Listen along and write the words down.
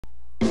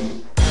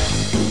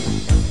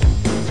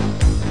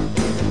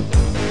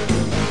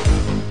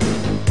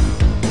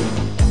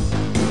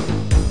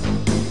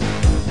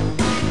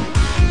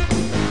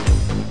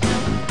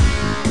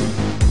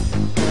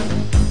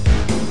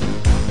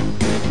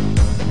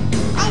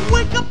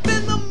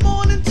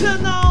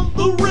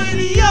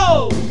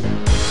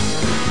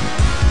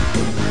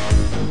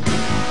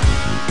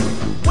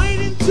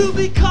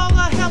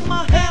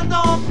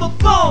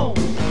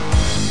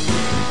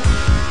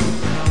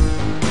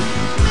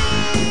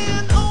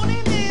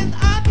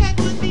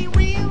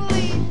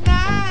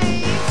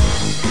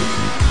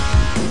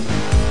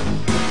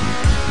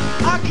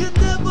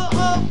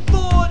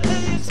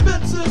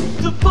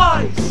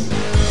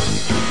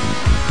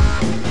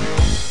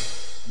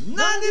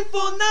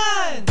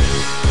94.9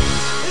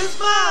 is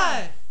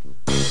my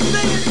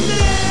station.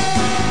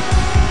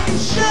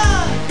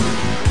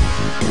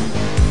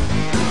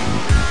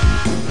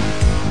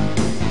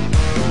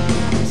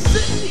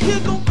 Sitting here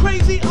going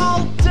crazy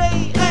all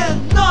day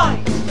and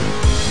night.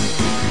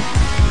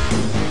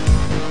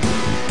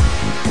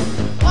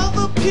 All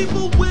the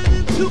people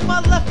winning to my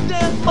left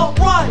and my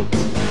right.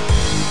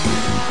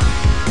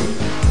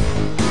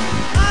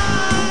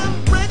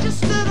 I'm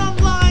registered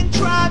online,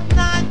 tribe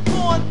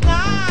 949.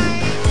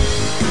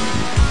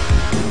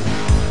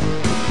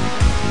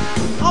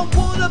 I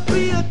wanna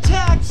be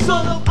attacked,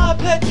 son of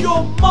iPad,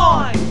 you're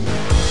mine.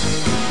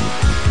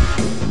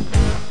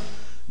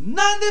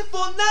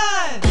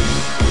 94.9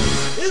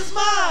 is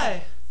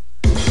my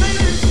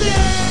favorite station.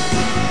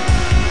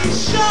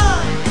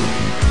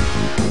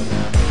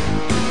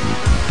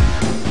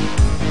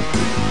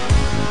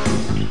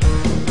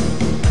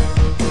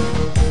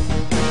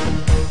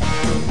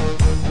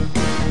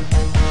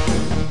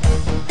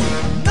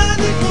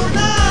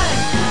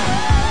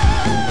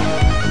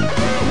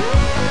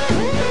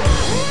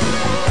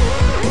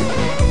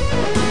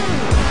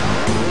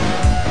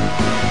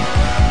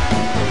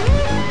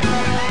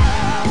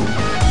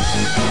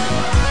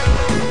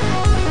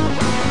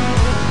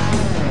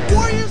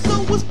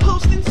 Was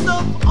posting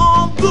stuff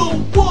on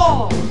the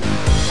wall,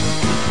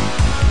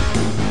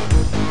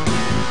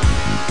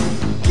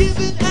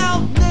 giving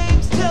out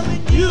names,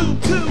 telling you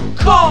to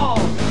call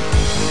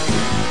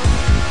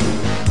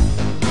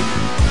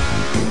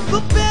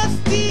the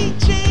best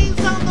DJs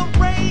on the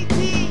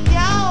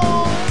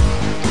radio.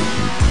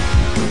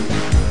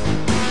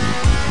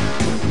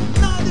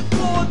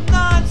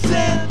 94.9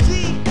 San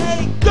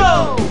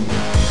Diego.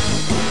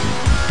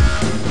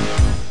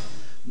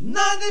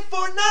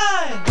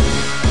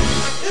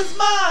 94.9 is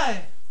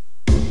my